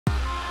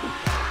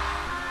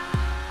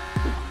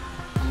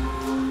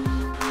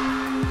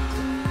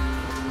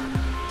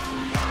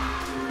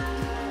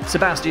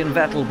Sebastian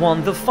Vettel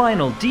won the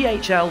final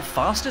DHL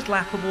Fastest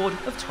Lap award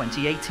of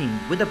 2018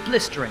 with a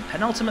blistering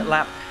penultimate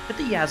lap at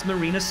the Yas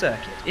Marina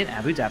Circuit in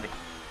Abu Dhabi.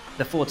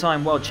 The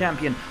four-time world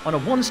champion on a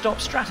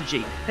one-stop strategy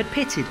had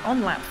pitted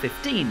on lap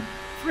 15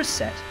 for a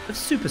set of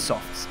super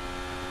softs.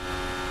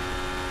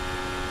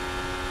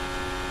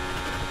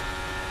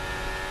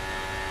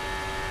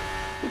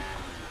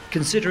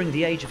 Considering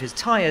the age of his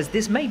tyres,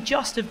 this may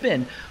just have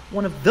been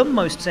one of the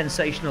most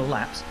sensational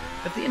laps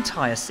of the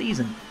entire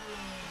season.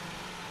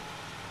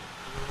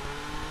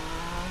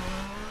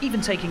 Even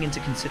taking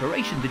into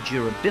consideration the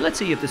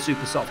durability of the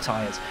super soft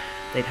tyres,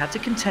 they'd had to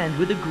contend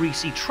with a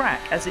greasy track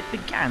as it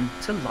began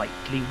to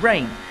lightly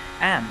rain,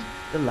 and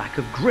the lack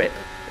of grip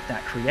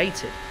that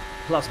created.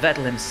 Plus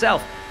Vettel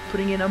himself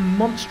putting in a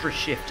monstrous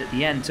shift at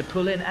the end to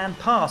pull in and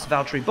pass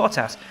Valtteri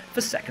Bottas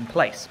for second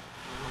place.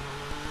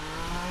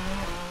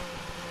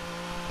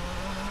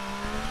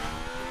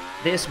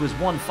 This was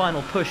one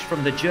final push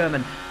from the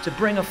German to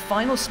bring a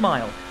final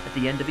smile at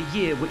the end of a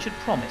year which had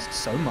promised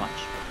so much.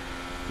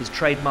 His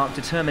trademark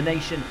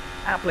determination,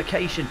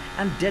 application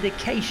and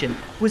dedication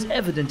was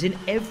evident in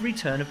every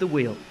turn of the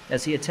wheel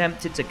as he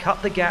attempted to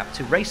cut the gap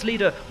to race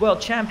leader,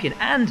 world champion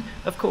and,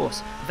 of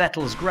course,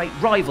 Vettel's great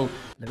rival,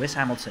 Lewis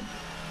Hamilton.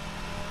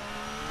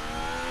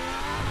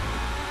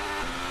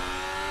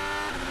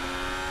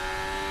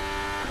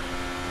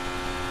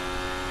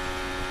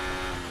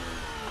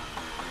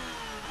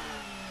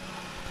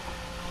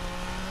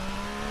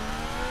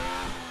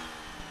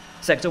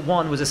 Sector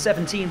 1 was a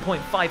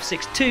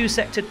 17.562,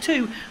 Sector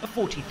 2 a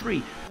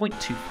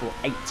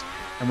 43.248.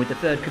 And with the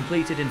third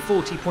completed in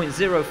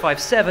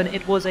 40.057,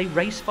 it was a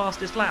race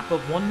fastest lap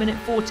of 1 minute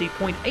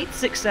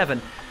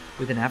 40.867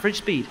 with an average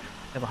speed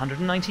of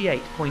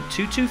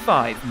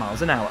 198.225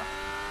 miles an hour.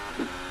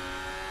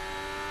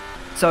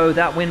 So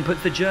that win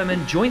put the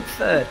German joint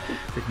third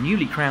with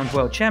newly crowned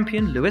world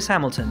champion Lewis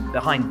Hamilton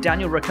behind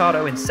Daniel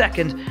Ricciardo in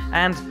second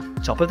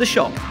and top of the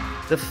shop,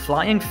 the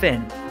flying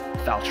Finn,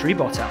 Valtteri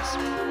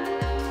Bottas.